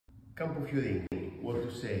Campofiorin, what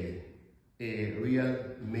to say, a real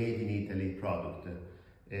made in Italy product.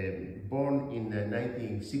 Born in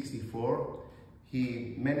 1964,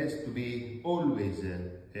 he managed to be always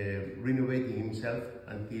renovating himself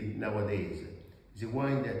until nowadays. It's a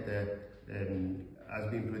wine that has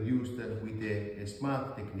been produced with a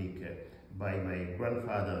smart technique by my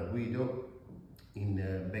grandfather Guido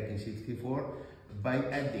back in '64, by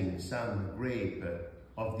adding some grape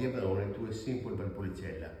of the Averone to a simple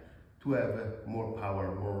Valpolicella to have more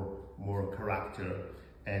power, more character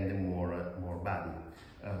and more body.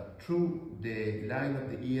 Through the line of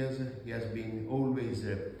the years, he has been always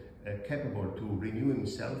capable to renew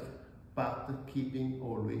himself, but keeping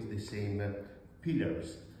always the same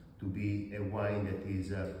pillars, to be a wine that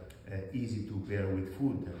is easy to pair with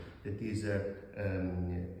food, that is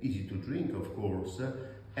easy to drink, of course,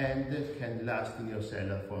 and can last in your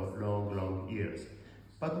cellar for long years.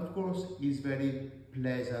 But of course, is very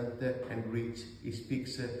pleasant and rich. He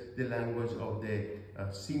speaks the language of the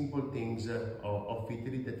simple things of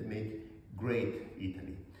Italy that make great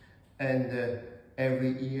Italy. And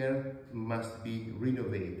every year must be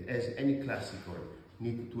renovated, as any classical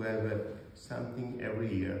need to have something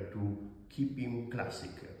every year to keep him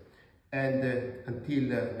classic. And until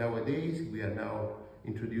nowadays, we are now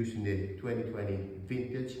introducing the 2020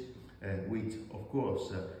 vintage, which of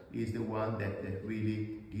course is the one that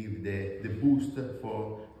really gives the boost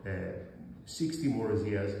for 60 more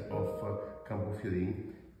years of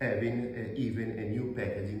Campofiorin, having even a new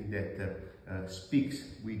packaging that speaks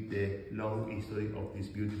with the long history of this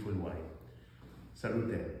beautiful wine.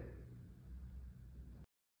 Salute!